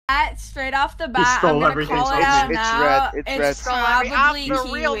Straight off the He bat, I'm stole gonna everything call it from out me. now. It's It's red. probably I'm the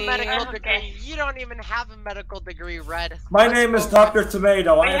real Kiwi. medical degree. You don't even have a medical degree, Red. My name is Dr.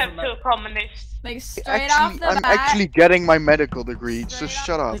 Tomato. I have two communists. Like straight off the I'm bat. actually getting my medical degree, so Straight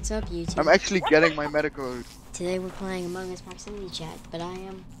shut up. What's up, YouTube? I'm actually getting my medical. Today we're playing Among Us Proximity Chat, but I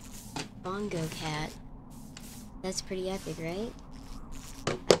am Bongo Cat. That's pretty epic, right?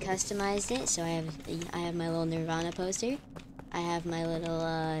 I customized it, so I have my little Nirvana poster. I have my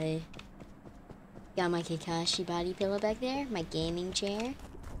little got my Kakashi body pillow back there, my gaming chair.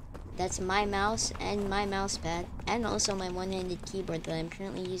 That's my mouse and my mouse pad, and also my one-handed keyboard that I'm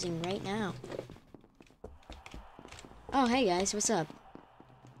currently using right now. Oh, hey guys, what's up?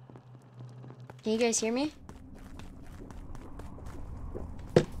 Can you guys hear me?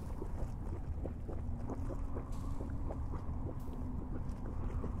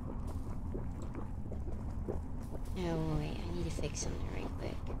 Oh wait, I need to fix something right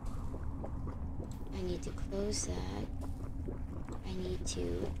quick. I need to close that. I need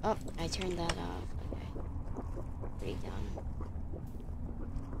to... Oh, I turned that off. Okay. Pretty dumb.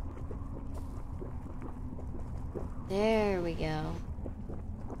 There we go.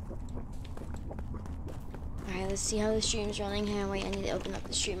 Alright, let's see how the stream's running. Hang on, wait, I need to open up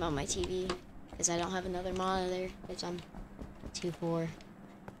the stream on my TV. Because I don't have another monitor. Because I'm too poor.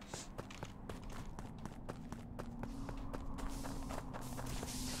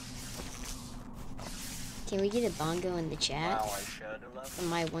 Can we get a bongo in the chat? Wow, I should From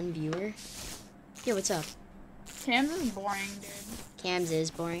my one viewer? Yeah, what's up? Cams is boring, dude. Cams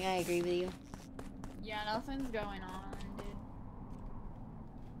is boring, I agree with you. Yeah, nothing's going on, dude.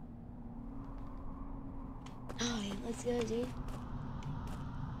 Oh, yeah, let's go, dude.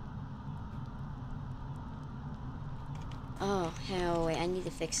 Oh, hell, wait, I need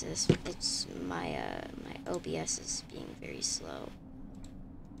to fix this. It's my, my OBS is being very slow.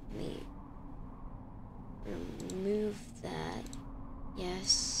 Let me remove that.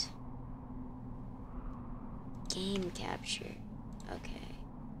 Yes. Game capture. Okay.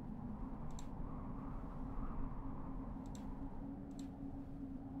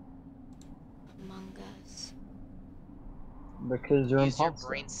 Among Us. Because you're Use your imposter.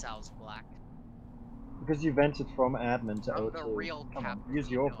 brain cells, Black. Because you vented from admin to I'm O2. the real Come on, captain. use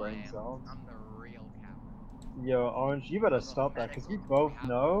you your know I brain am. cells. I'm the real captain. Yo, Orange, you better stop that, because we both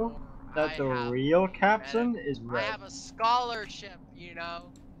know that the I have real captain is I Red. have a scholarship, you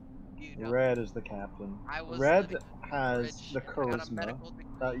know. You know. Red is the captain. I was Red living has rich. the I got a charisma medical degree,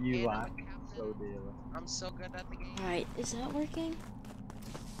 that you and I'm a lack captain. so dearly. I'm so good at the game. Alright, is that working?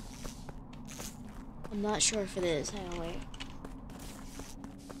 I'm not sure if it is. Hang on, wait.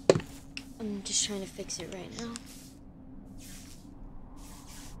 I'm just trying to fix it right now.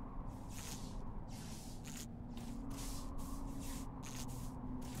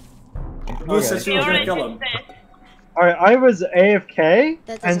 Okay. said she was gonna kill him. Alright, I was AFK,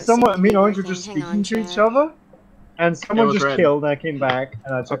 That and doesn't someone, seem me to and be Orange were working. just Hang speaking on, to each chat. other, and someone was just Red. killed, and I came back,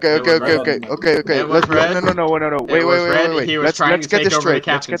 and I took Okay. It was red. Let's It was red. no. Wait. He was trying Let's to get take this over the straight.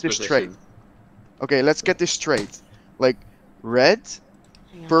 Let's get captain's this straight. position. Okay, let's get this straight. Like, red,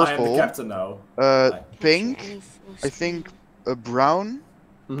 Hang on. I am the purple, captain now. pink, Capture any full I think screen. brown,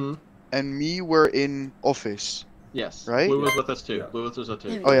 Mm-hmm. and me were in office. Yes. Right? Blue was with us too. Yeah. blue was with us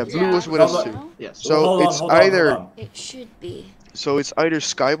There too. we Oh yeah, go. blue was with Hold us on. too. Yes. So Hold on, it's hold on, either hold on. It should be. so it's either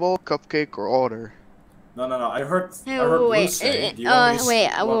Skyball, Cupcake, or Otter. No. I heard. Hey, I heard Blue wait, say. Do you want me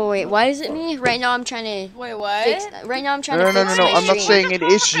to wait. Why is it me? Right now I'm trying to Wait, what? fix. Right now I'm trying No. to fix my I'm not stream. saying it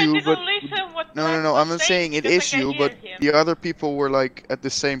is you, but No, I'm not saying it is you, but the other people were like at the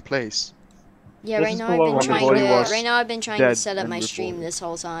same place. Yeah, This right is now below I've been what trying everybody to. was Right now I've been trying to dead set up and my stream reported. this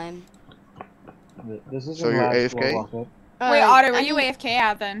whole time. This is So a you're last AFK? rocket. Wait, Otter, were I you mean, AFK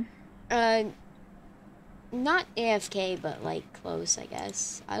at then? Not AFK, but like close, I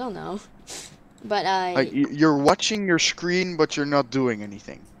guess. I don't know. But Like you're watching your screen, but you're not doing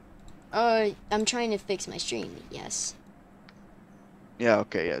anything. I'm trying to fix my stream. Yes. Yeah.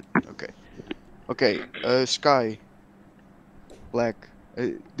 Okay. Okay. Sky. Black.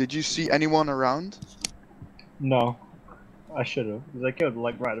 Did you see anyone around? No. I should have, because they killed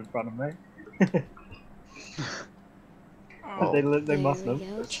like right in front of me. Oh. They There must we have.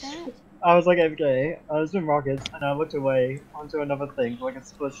 go, chat. I was like AFK, I was doing rockets, and I looked away onto another thing for like a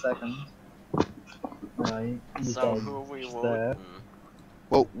split second. Right, So who we just vote? there.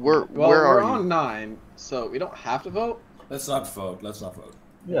 Well, Well, where we're are on you? 9, so we don't have to vote. Let's not vote. Let's not vote.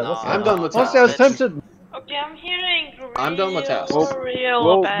 Yeah, No, that's I'm done with Honestly, I was challenge. tempted. Okay, I'm hearing I'm done with tests.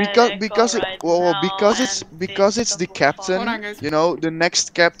 real bad because it's the captain. Hold on, guys. You know, the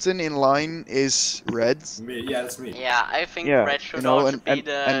next captain in line is red. Me, yeah, that's me. Yeah, I think Yeah, Red should you know, also be and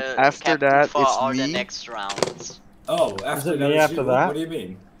the after captain that for it's all the me. next rounds. Oh, after it that me is after you? that? What do you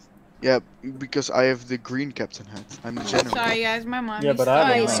mean? Yeah, because I have the green captain hat. I'm the general. Sorry, guys, my mom. Yeah, but I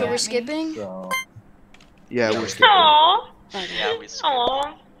Alright, don't so know. we're skipping? So... Yeah, we're skipping. Aww. Yeah, we skip.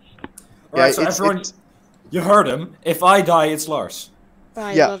 Aww. Alright, so everyone, you heard him. If I die, it's Lars. Oh,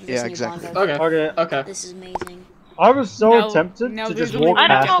 I Yeah, love this yeah, new exactly. bongo. Okay. This is amazing. I was so No, tempted no, to there's just only walk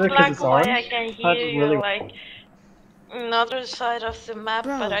one I past don't it because like it's why orange. I can But hear really... you like another side of the map,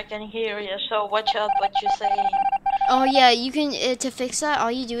 Bro. but I can hear you. So watch out what you're saying. Oh yeah, you can, to fix that,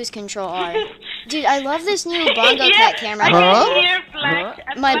 all you do is control R. Dude, I love this new Bongo Cat camera. I can hear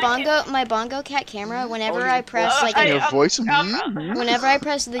black. My Bongo Cat camera, whenever I press like Your voice. whenever I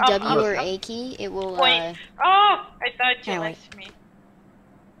press the W or A key, it will Wait. Oh, I thought you Anyway. left me.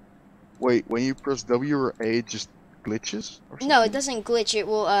 Wait, when you press W or A, it just glitches? Or something? No, it doesn't glitch. It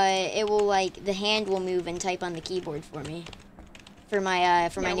will like the hand will move and type on the keyboard for me. For my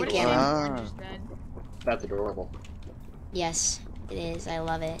new camera. That's adorable. Yes, it is. I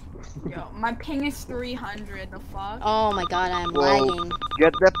love it. Yo, my ping is 300. The fuck? Oh my god, I'm Whoa. lagging.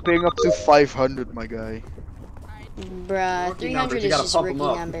 Get that ping up to 500, my guy. Bruh, 300 is just rookie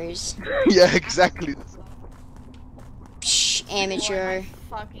numbers. Yeah, exactly. Psh, amateur.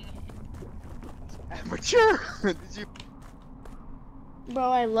 Fucking. Amateur. Did you?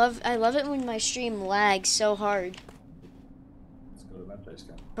 Bro, I love it when my stream lags so hard. Let's go to that place,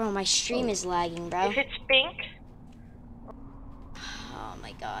 guy. Bro, my stream is lagging, bro. If it's pink. Oh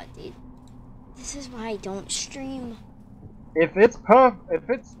my god, dude. This is why I don't stream. if it's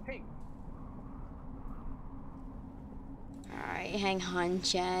pink. Alright, hang on,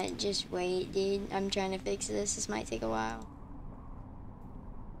 chat. Just wait, dude. I'm trying to fix this. This might take a while.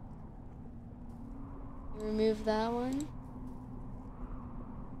 Remove that one.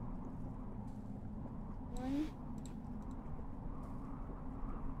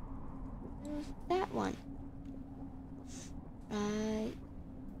 Remove that one.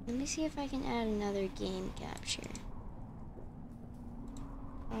 Let me see if I can add another game capture.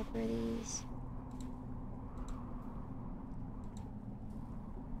 Properties.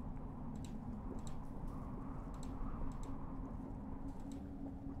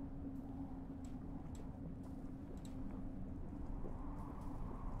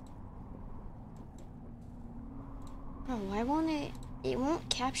 Oh, why won't it? It won't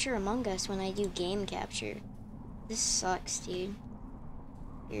capture Among Us when I do game capture. This sucks, dude.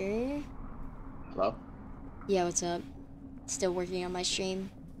 Here? Hello? Yeah, what's up? Still working on my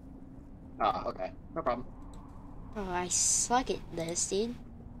stream. Oh, okay. No problem. Oh, I suck at this, dude.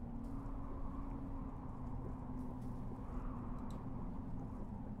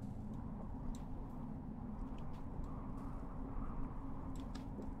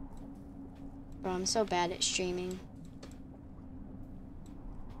 Bro, I'm so bad at streaming.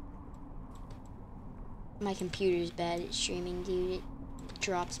 My computer's bad at streaming, dude. It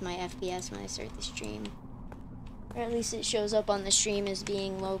drops my FPS when I start the stream. Or at least it shows up on the stream as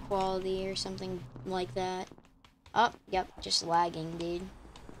being low quality or something like that. Oh, yep, just lagging, dude.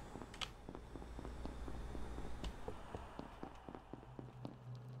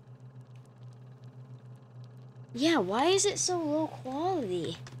 Yeah, why is it so low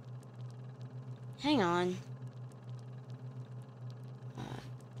quality? Hang on.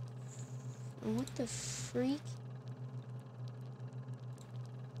 What the freak?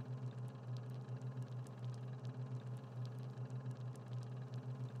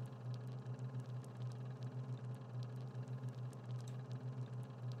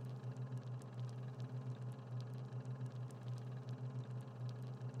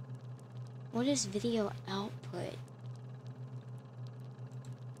 What is video output?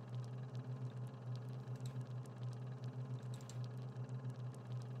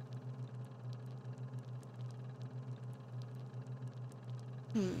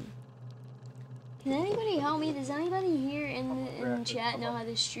 Can anybody help me? Does anybody here in the chat know how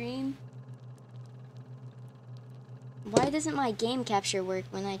to stream? Why doesn't my game capture work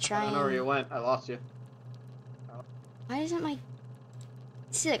when I try? I don't know where you went. I lost you. Why doesn't my...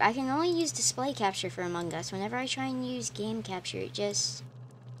 See, look, I can only use display capture for Among Us. Whenever I try and use game capture, it just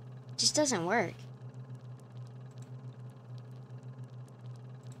doesn't work.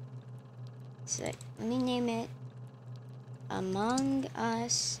 So, let me name it Among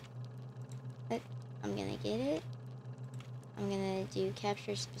Us. But I'm gonna get it. I'm gonna do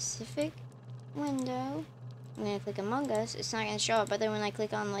capture specific window. I'm gonna click Among Us. It's not gonna show up, but then when I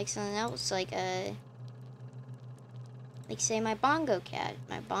click on like something else, like Like say my Bongo Cat.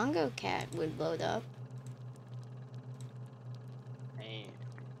 My Bongo Cat would load up. Hey,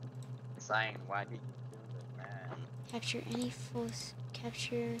 Sign, why did you do that, man? Capture any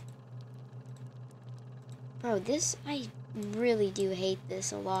capture. Bro, this, I really do hate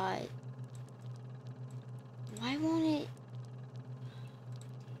this a lot. Why won't it?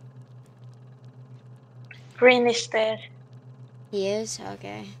 Green is there. He is?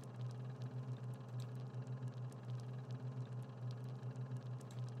 Okay.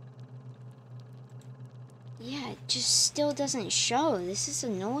 Yeah, it just still doesn't show. This is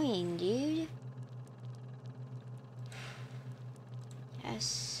annoying, dude.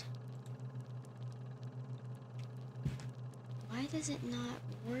 Yes. Why does it not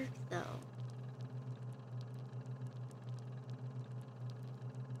work, though?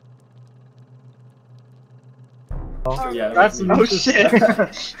 Yeah, That's Oh shit!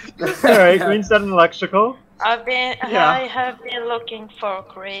 Alright, green set and electrical. I Yeah. have been looking for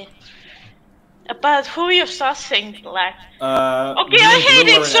green. But who you sussing, Black? Okay, I hate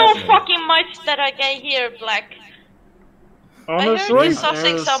it so fucking much that I can hear Black. I heard you Honestly,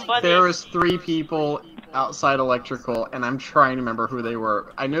 sussing somebody. There was 3 people outside electrical, and I'm trying to remember who they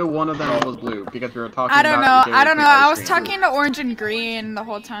were. I know one of them was blue because we were talking. I don't about know. I don't know. I was ice cream. talking to orange and green the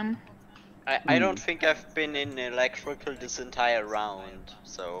whole time. I don't think I've been in electrical this entire round,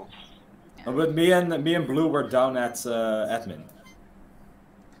 so. But me and Blue were down at admin.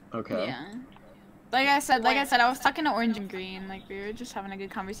 Okay. Yeah. Like I said, I was talking to orange and green. Like we were just having a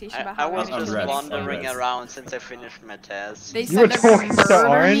good conversation about I how was we just Unread. wandering Unread. around since I finished my test. They You said were they're gonna talking to murder me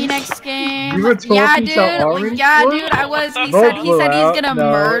Orange? next game. You were Yeah, talking dude. to Orange? Yeah, What? dude. I was. He Vote said he's out. gonna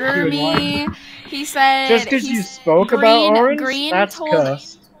No, murder you're me. He said. Just because you spoke green, about Orange, Green that's told.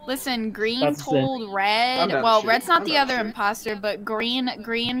 cursed. Listen, Green That's the told Red. I'm down to Well, shoot. Red's not I'm the down to other shoot. imposter, but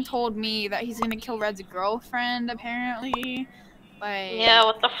Green told me that he's gonna kill Red's girlfriend. Apparently, like. Yeah,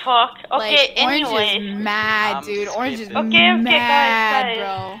 what the fuck? Okay, Like, Orange anyway. is mad, I'm dude. Orange is skipping. Okay, mad,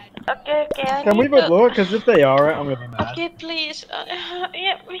 guys. bro. Okay, I Can we need vote to... blue? Because if they are, I'm gonna be mad. Okay, please.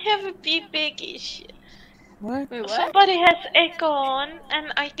 Yeah, we have a big issue. Wait, what? Somebody has echo on,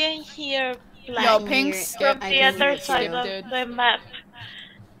 and I can hear Black Yo, can pink hear it. skip. from I the can hear other it side too. of Dude. the map.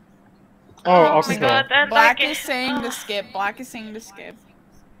 Oh, my okay. god, and Black I is saying to skip. Black is saying to skip.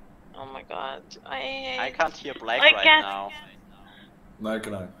 Oh my god. I can't hear Black I right can't- now. Neither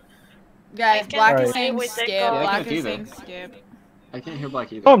can I. Guys, I Black can't is play saying with the skip. girl. I Black can't is either. saying skip. I can't hear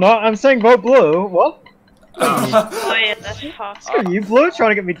Black either. Oh no, I'm saying vote blue. What? Oh yeah, that's fucked. Screw you, blue, trying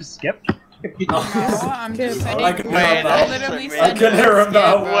to get me to skip. No, I'm just saying. I can hear I him now. literally I said can hear him skip,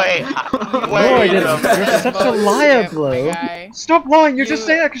 now. bro. Wait, No, I wait didn't. a You're minute. such a Vote liar, skip, my Blue. guy. Stop lying. You're just You-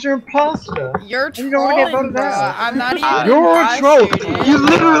 saying that because you're an imposter. You're You don't wanna get trolling, voted bro. out. I'm not even You're a troll. dude. You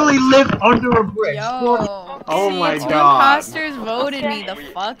literally live under a bridge. Yo. Oh see, my two God. imposters voted me. The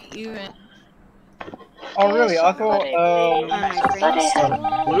fuck even. Oh really? I thought. Are my frames so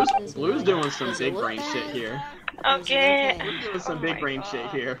low? Blue's doing some Does it big look brain bad? shit here. Okay. Blue's doing some big brain shit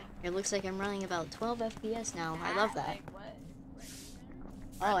here. It looks like I'm running about 12 FPS now. I love that.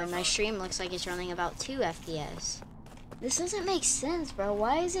 Oh, and my stream looks like it's running about 2 FPS. This doesn't make sense, bro.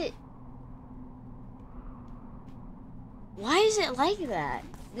 Why is it like that?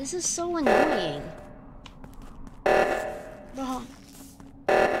 This is so annoying. Bro.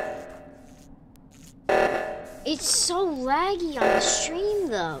 It's so laggy on the stream,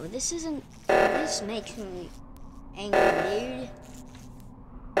 though. This makes me angry, dude.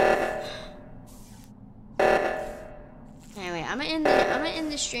 Anyway, I'm gonna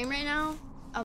end the stream right now.